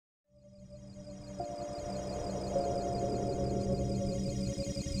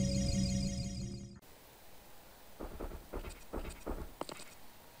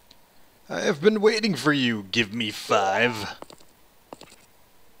I have been waiting for you. Give me 5.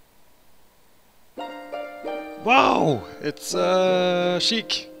 Whoa! It's,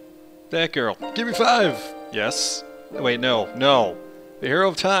 Sheik. That girl. Give me 5! Yes. Wait, no. No. The hero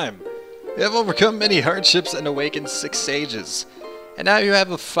of time. You have overcome many hardships and awakened 6 sages. And now you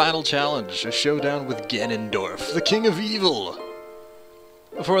have a final challenge, a showdown with Ganondorf, the king of evil.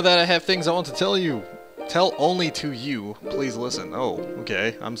 Before that, I have things I want to tell you. Tell only to you. Please listen. Oh,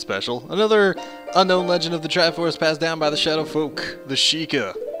 okay. I'm special. Another unknown legend of the Triforce passed down by the Shadow Folk, the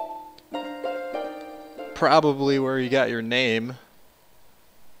Sheikah. Probably where you got your name.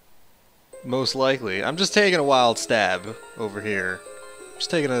 Most likely. I'm just taking a wild stab over here. Just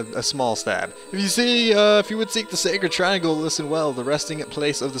taking a small stab. If you would seek the Sacred Triangle, listen well. The resting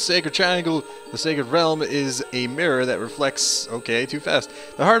place of the Sacred Triangle, the Sacred Realm, is a mirror that reflects... Okay, too fast.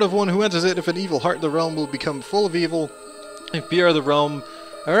 The heart of one who enters it. If an evil heart, the realm will become full of evil. If pure, the realm...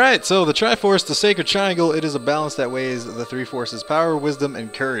 Alright, so the Triforce, the Sacred Triangle, it is a balance that weighs the 3 forces: power, wisdom,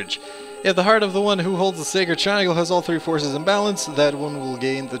 and courage. If the heart of the one who holds the Sacred Triangle has all 3 forces in balance, that one will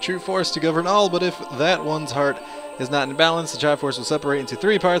gain the true force to govern all, but if that one's heart is not in balance, the Triforce will separate into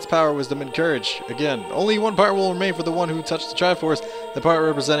 3 parts: power, wisdom, and courage. Again, only 1 part will remain for the one who touched the Triforce, the part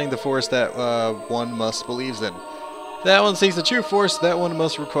representing the force that one must believes in. If that one seeks the true force, that one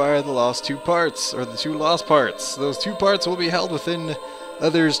must require the lost 2 parts, or the 2 lost parts. Those 2 parts will be held within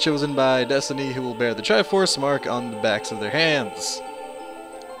others chosen by destiny who will bear the Triforce mark on the backs of their hands.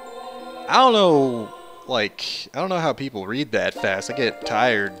 I don't know how people read that fast. I get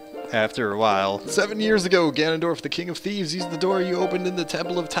tired after a while. 7 years ago, Ganondorf, the King of Thieves, used the door you opened in the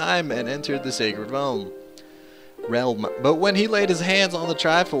Temple of Time and entered the Sacred Realm. But when he laid his hands on the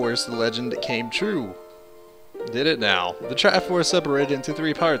Triforce, the legend came true. Did it now? The Triforce separated into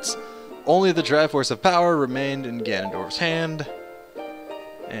 3 parts. Only the Triforce of Power remained in Ganondorf's hand.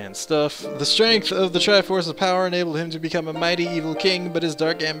 And stuff. The strength of the Triforce of Power enabled him to become a mighty evil king, but his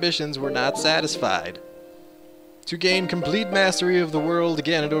dark ambitions were not satisfied. To gain complete mastery of the world,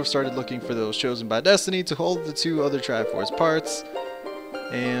 Ganondorf started looking for those chosen by destiny to hold the 2 other Triforce parts.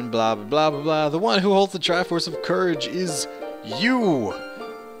 And blah blah blah blah blah. The one who holds the Triforce of Courage is you!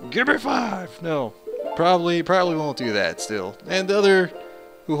 Give me 5! No. Probably won't do that still. And the other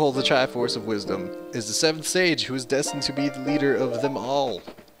who holds the Triforce of Wisdom is the 7th Sage, who is destined to be the leader of them all.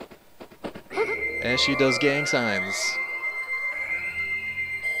 As she does gang signs.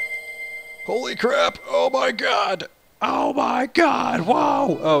 Holy crap! Oh my god! Oh my god!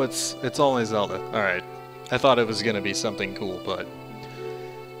 Whoa! Oh, it's only Zelda. Alright. I thought it was gonna be something cool, but...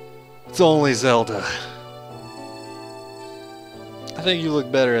 it's only Zelda. I think you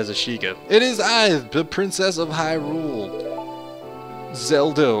look better as a Sheikah. It is I, the Princess of Hyrule.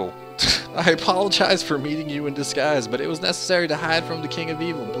 Zelda. I apologize for meeting you in disguise, but it was necessary to hide from the King of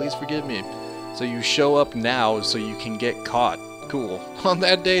Evil. Please forgive me. So you show up now so you can get caught. Cool. On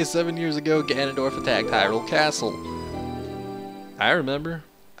that day, 7 years ago, Ganondorf attacked Hyrule Castle. I remember.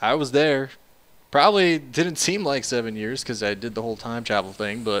 I was there. Probably didn't seem like 7 years because I did the whole time travel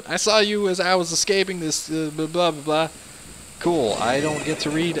thing, but I saw you as I was escaping this blah blah blah. Cool. I don't get to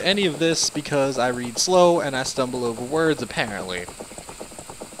read any of this because I read slow and I stumble over words apparently.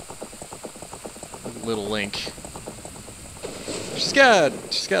 Little Link. She's got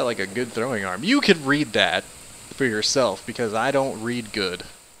like a good throwing arm. You could read that for yourself because I don't read good.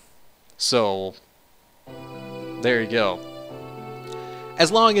 So there you go.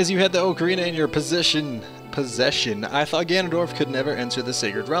 As long as you had the Ocarina in your possession, I thought Ganondorf could never enter the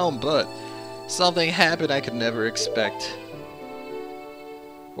Sacred Realm, but something happened I could never expect.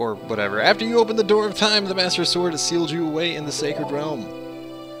 Or whatever. After you opened the Door of Time, the Master Sword sealed you away in the Sacred Realm.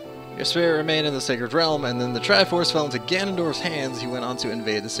 Your spirit remained in the Sacred Realm, and then the Triforce fell into Ganondorf's hands. He went on to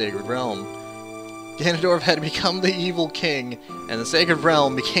invade the Sacred Realm. Ganondorf had become the evil king, and the Sacred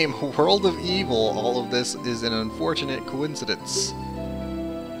Realm became a world of evil. All of this is an unfortunate coincidence.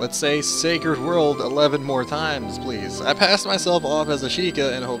 Let's say Sacred World 11 more times, please. I passed myself off as a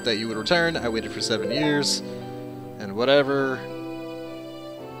Sheikah and hoped that you would return. I waited for 7 years. And whatever.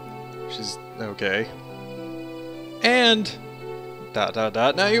 She's okay. And... ...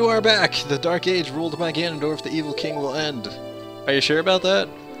 Now you are back! The Dark Age ruled by Ganondorf, the evil king, will end. Are you sure about that?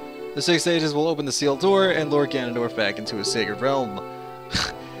 The 6 sages will open the sealed door and lure Ganondorf back into his sacred realm.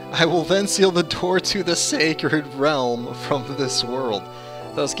 I will then seal the door to the sacred realm from this world.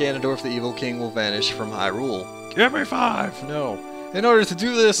 Thus Ganondorf, the evil king, will vanish from Hyrule. Give me 5! No. In order to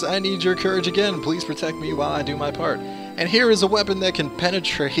do this, I need your courage again. Please protect me while I do my part. And here is a weapon that can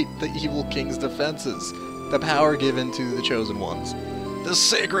penetrate the evil king's defenses. The power given to the chosen ones. The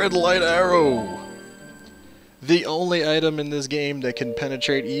Sacred Light Arrow! The only item in this game that can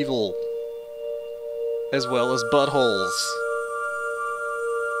penetrate evil. as well as buttholes.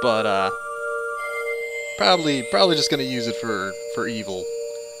 But probably just gonna use it for evil,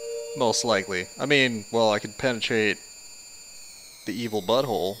 most likely. I mean, well, I could penetrate the evil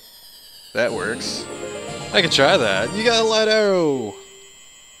butthole. That works. I could try that. You got a light arrow.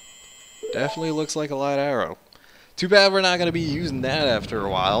 Definitely looks like a light arrow. Too bad we're not gonna be using that after a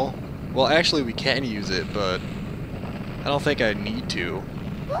while. Well, actually, we can use it, but I don't think I need to.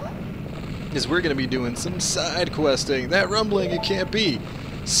 Because we're going to be doing some side questing. That rumbling, it can't be.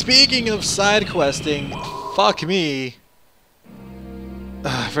 Speaking of side questing, fuck me.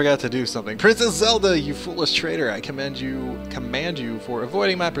 I forgot to do something. Princess Zelda, you foolish traitor, I command you for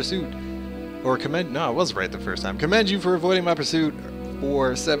avoiding my pursuit. Or no, I was right the first time. Commend you for avoiding my pursuit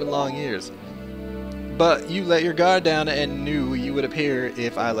for 7 long years. But you let your guard down and knew you would appear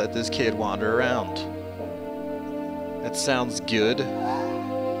if I let this kid wander around. That sounds good.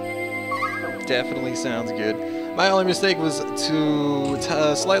 Definitely sounds good. My only mistake was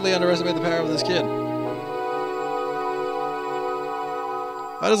to slightly underestimate the power of this kid.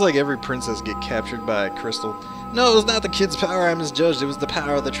 Why does like every princess get captured by a crystal? No, it was not the kid's power I misjudged. It was the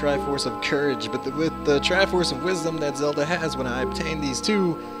power of the Triforce of Courage. But with the Triforce of Wisdom that Zelda has, when I obtain these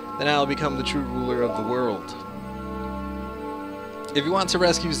two, then I'll become the true ruler of the world. If you want to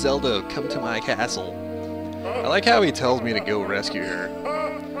rescue Zelda, come to my castle. I like how he tells me to go rescue her.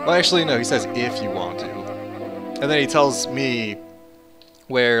 Well, actually, no, he says if you want to. And then he tells me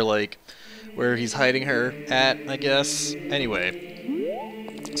where he's hiding her at, I guess. Anyway.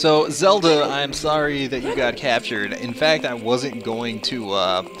 So, Zelda, I'm sorry that you got captured. In fact, I wasn't going to,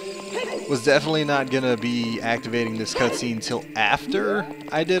 was definitely not gonna be activating this cutscene till after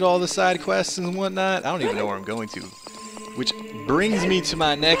I did all the side quests and whatnot. I don't even know where I'm going to. Which brings me to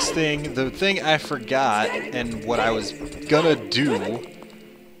my next thing. The thing I forgot and what I was gonna do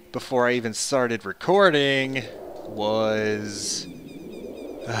before I even started recording was...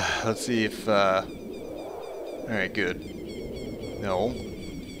 let's see if... Alright, good. No.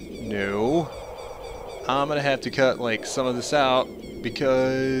 No. I'm gonna have to cut, like, some of this out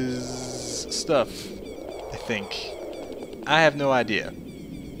because... stuff, I think. I have no idea.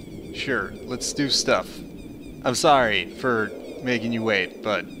 Sure, let's do stuff. I'm sorry for making you wait,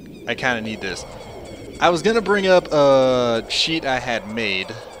 but I kind of need this. I was gonna bring up a sheet I had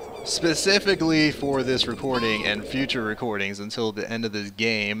made specifically for this recording and future recordings until the end of this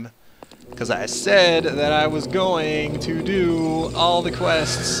game, because I said that I was going to do all the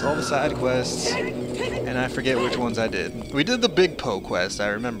quests, all the side quests, and I forget which ones I did. We did the Big Po quest, I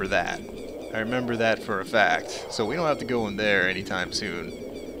remember that. I remember that for a fact, so we don't have to go in there anytime soon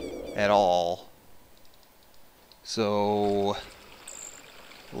at all. So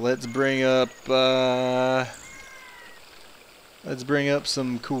let's bring up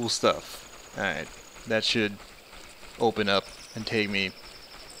some cool stuff. Alright, that should open up and take me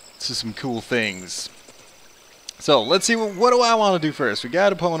to some cool things. So let's see, what do I want to do first? We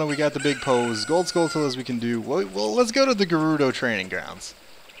got Epona, we got the Big Pose, Gold Skulltulas we can do. Well, let's go to the Gerudo training grounds.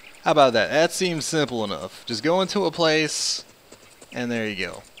 How about that? That seems simple enough. Just go into a place and there you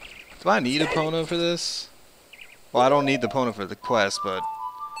go. Do I need Epona for this? Well, I don't need the Epona for the quest, but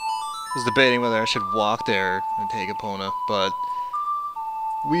I was debating whether I should walk there and take Epona, but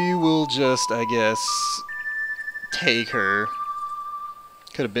we will just, I guess, take her.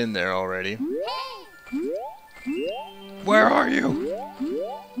 Could have been there already. Where are you?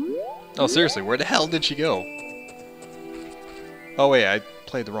 Oh, seriously, where the hell did she go? Oh, wait, I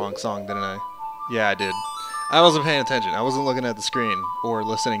played the wrong song, didn't I? Yeah, I did. I wasn't paying attention. I wasn't looking at the screen or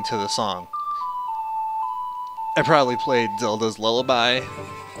listening to the song. I probably played Zelda's Lullaby.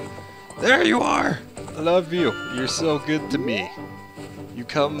 There you are! I love you. You're so good to me. You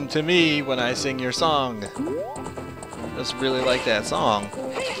come to me when I sing your song. I just really like that song.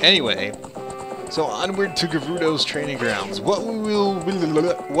 Anyway, so onward to Gerudo's training grounds. What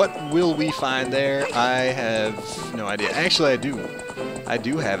will we find there? I have no idea. Actually, I do. I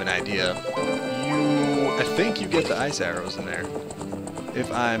do have an idea. I think you get the ice arrows in there,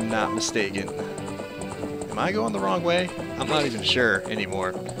 if I'm not mistaken. Am I going the wrong way? I'm not even sure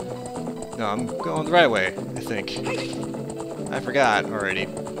anymore. No, I'm going the right way, I think. I forgot already.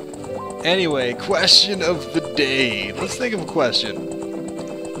 Anyway, question of the day. Let's think of a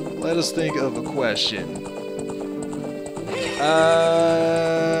question. Let us think of a question.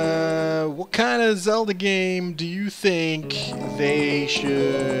 What kind of Zelda game do you think they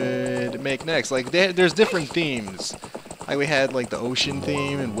should make next? Like, there's different themes. Like, we had, like, the ocean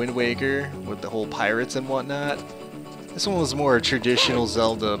theme in Wind Waker with the whole pirates and whatnot. This one was more a traditional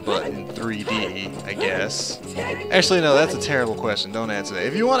Zelda, but in 3D, I guess. Actually, no, that's a terrible question. Don't answer that.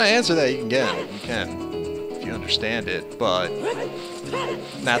 If you want to answer that, you can. understand it, but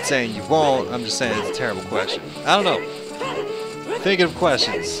not saying you won't, I'm just saying it's a terrible question. I don't know. Thinking of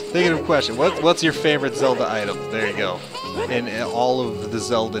questions. Thinking of questions. What's your favorite Zelda item? There you go. In all of the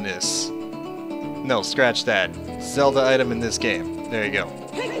Zelda-ness. No, scratch that. Zelda item in this game. There you go.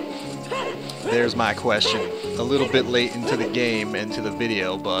 There's my question. A little bit late into the game and to the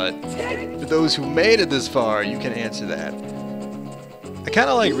video, but for those who made it this far, you can answer that. I kind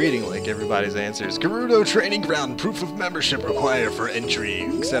of like reading like everybody's answers. Gerudo Training Ground, proof of membership required for entry.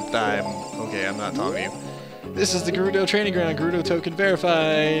 Except okay, I'm not talking to you. This is the Gerudo Training Ground. Gerudo token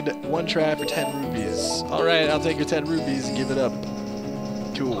verified. One try for 10 rupees. Alright, I'll take your 10 rupees and give it up.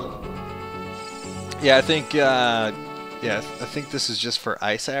 Cool. Yeah, I think this is just for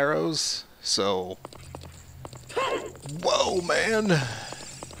ice arrows. So, whoa, man!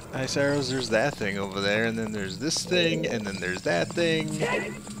 Ice arrows, there's that thing over there, and then there's this thing, and then there's that thing.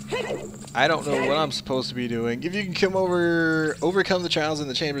 I don't know what I'm supposed to be doing. If you can overcome the trials in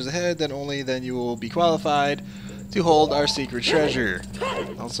the chambers ahead, then you will be qualified to hold our secret treasure,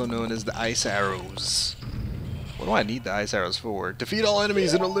 also known as the ice arrows. What do I need the ice arrows for? Defeat all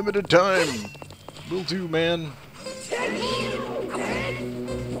enemies in a limited time. Will do, man.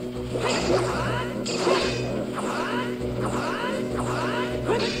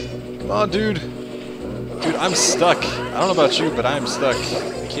 Come on, dude. Dude, I'm stuck. I don't know about you, but I'm stuck.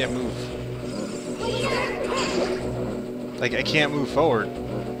 I can't move. Like, I can't move forward.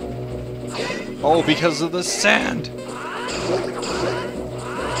 Oh, because of the sand!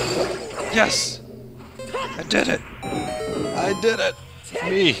 Yes! I did it! I did it!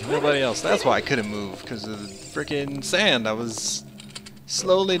 Me, nobody else. That's why I couldn't move, because of the freaking sand. I was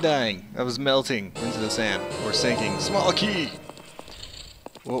slowly dying. I was melting into the sand. Or sinking. Small key!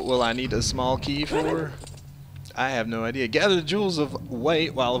 What will I need a small key for? I have no idea. Gather the jewels of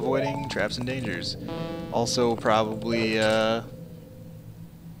white while avoiding traps and dangers. Also, probably,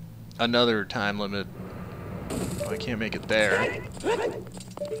 another time limit. Oh, I can't make it there.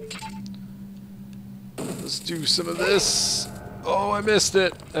 Let's do some of this. Oh, I missed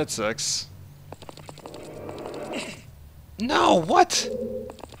it. That sucks. No, what?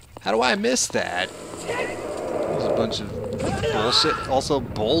 How do I miss that? There's a bunch of bullshit. Also,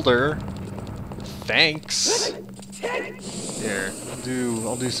 boulder. Thanks. Here,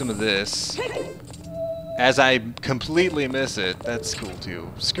 I'll do some of this. As I completely miss it. That's cool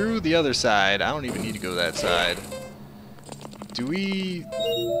too. Screw the other side. I don't even need to go that side. Do we?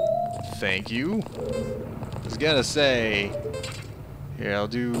 Thank you. I was gonna say. Here, I'll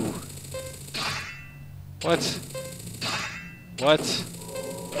do. What? What?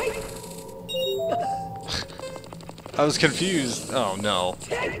 I was confused. Oh no.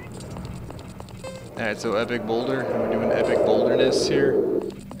 Alright, so epic boulder. We're doing epic boulderness here.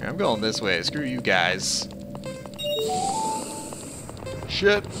 Here. I'm going this way. Screw you guys.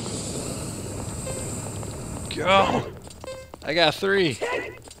 Shit. Go! I got 3.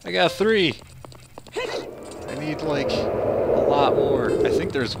 I got 3. I need like a lot more. I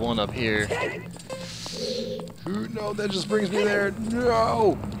think there's one up here. Ooh, no, that just brings me there.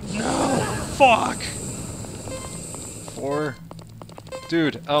 No! No! Fuck! 4.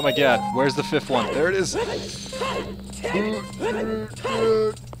 Dude, oh my god, where's the 5th one? There it is!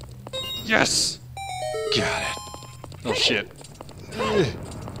 Yes! Got it. Oh shit.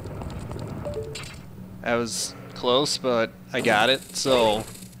 That was close, but I got it, so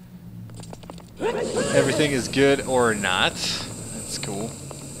everything is good or not. That's cool.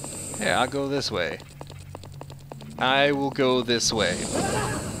 Yeah, I'll go this way. I will go this way.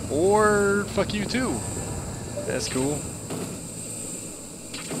 Or fuck you too. That's cool.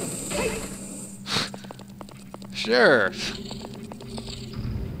 Sure.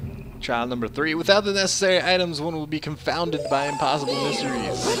 Trial number 3. Without the necessary items, one will be confounded by impossible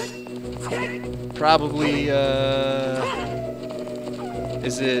mysteries. Probably,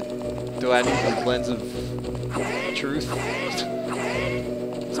 is it... Do I need the lens of truth?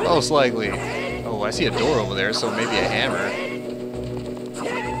 It's most likely. Oh, I see a door over there, so maybe a hammer.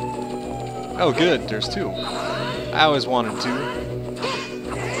 Oh, good. There's 2. I always wanted 2.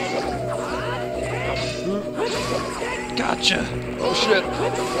 Gotcha! Oh shit!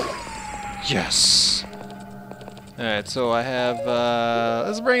 Yes! Alright, so I have,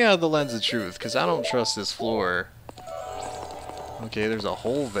 let's bring out the lens of truth, because I don't trust this floor. Okay, there's a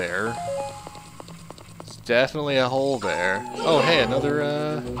hole there. There's definitely a hole there. Oh, hey, another,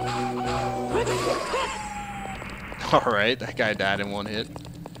 Alright, that guy died in one hit.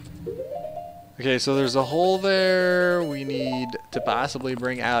 Okay, so there's a hole there. We need to possibly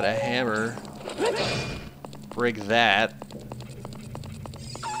bring out a hammer. Break that.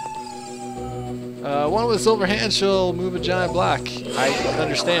 One with a silver hand shall move a giant block. I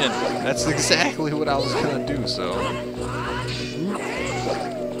understand. That's exactly what I was gonna do, so.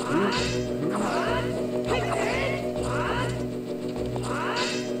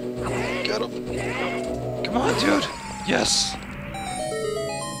 Get him. Come on, dude. Yes.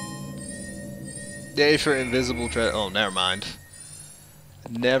 Yay for invisible treasure. Oh, never mind.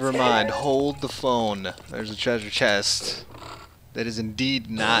 Never mind. Hold the phone. There's a treasure chest that is indeed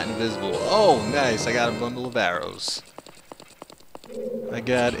not invisible. Oh, nice. I got a bundle of arrows. I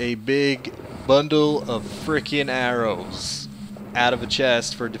got a big bundle of frickin' arrows out of a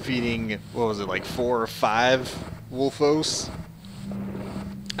chest for defeating, what was it, like 4 or 5 Wolfos?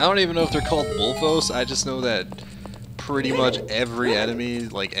 I don't even know if they're called Wolfos. I just know that pretty much every enemy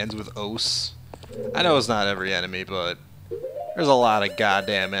like ends with os. I know it's not every enemy, but there's a lot of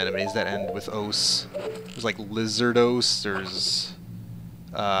goddamn enemies that end with os. There's like Lizardos, there's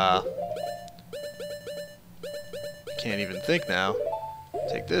can't even think now.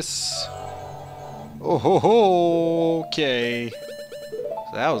 Take this. Oh ho ho, okay.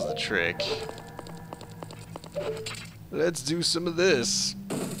 So that was the trick. Let's do some of this.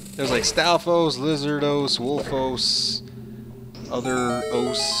 There's like Stalfos, Lizardos, Wolfos, other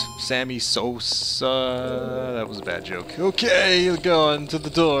os, Sammy Sosa. That was a bad joke. Okay, going to the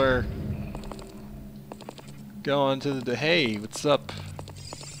door. Going to the hey, what's up?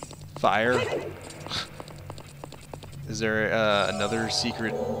 Fire. Is there another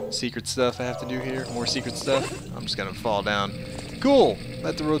secret stuff I have to do here? More secret stuff? I'm just gonna fall down. Cool!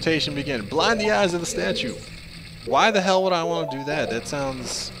 Let the rotation begin. Blind the eyes of the statue. Why the hell would I want to do that? That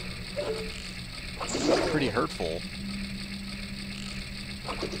sounds pretty hurtful.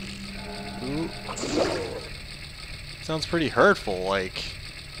 Ooh. Sounds pretty hurtful, like.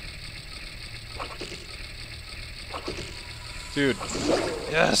 Dude.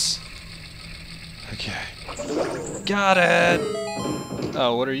 Yes! Okay. Got it!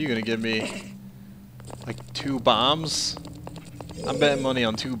 Oh, what are you gonna give me? Like 2 bombs? I'm betting money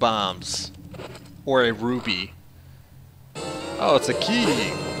on 2 bombs. Or a rupee. Oh, it's a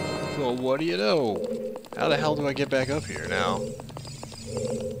key! Well, what do you know? How the hell do I get back up here now?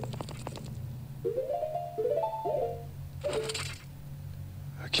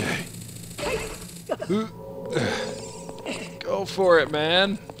 Okay. Go for it,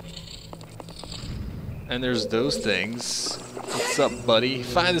 man! And there's those things. What's up, buddy?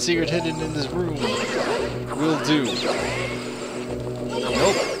 Find the secret hidden in this room. Will do.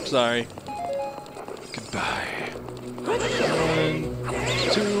 Nope, sorry. Goodbye. 1,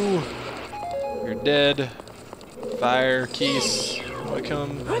 2. You're dead. Fire, keys. Wanna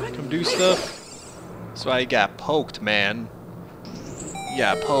come do stuff? That's why you got poked, man. You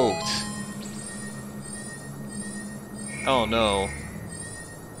got poked. Oh no.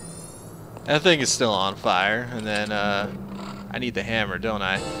 That thing is still on fire, and then I need the hammer, don't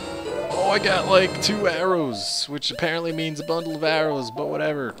I? Oh, I got like 2 arrows, which apparently means a bundle of arrows, but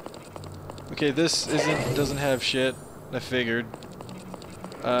whatever. Okay, this doesn't have shit. I figured.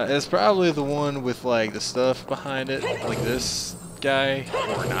 It's probably the one with like the stuff behind it, like this guy,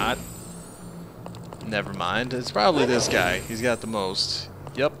 or not. Never mind. It's probably this guy. He's got the most.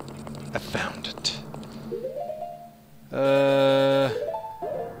 Yep, I found it.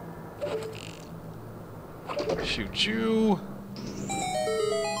 Shoot you.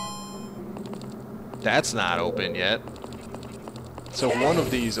 That's not open yet. So one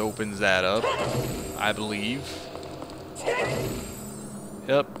of these opens that up, I believe.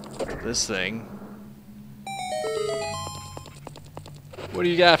 Yep, this thing. What do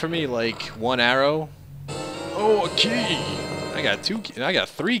you got for me? Like 1 arrow? Oh, a key! I got 2 keys. I got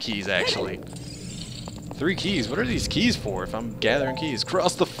 3 keys actually. 3 keys. What are these keys for if I'm gathering keys?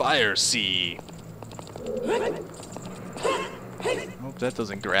 Cross the fire sea. Hope that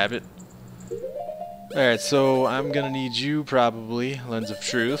doesn't grab it. Alright, so I'm gonna need you probably, Lens of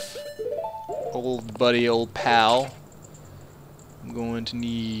Truth. Old buddy, old pal. I'm going to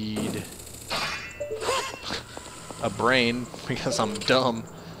need a brain because I'm dumb.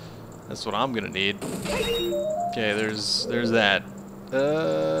 That's what I'm gonna need. Okay, there's that.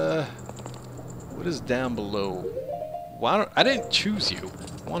 What is down below? Why don't I didn't choose you.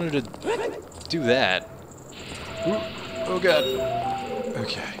 I wanted to do that. Ooh, oh god.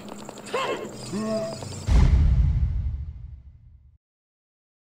 Okay.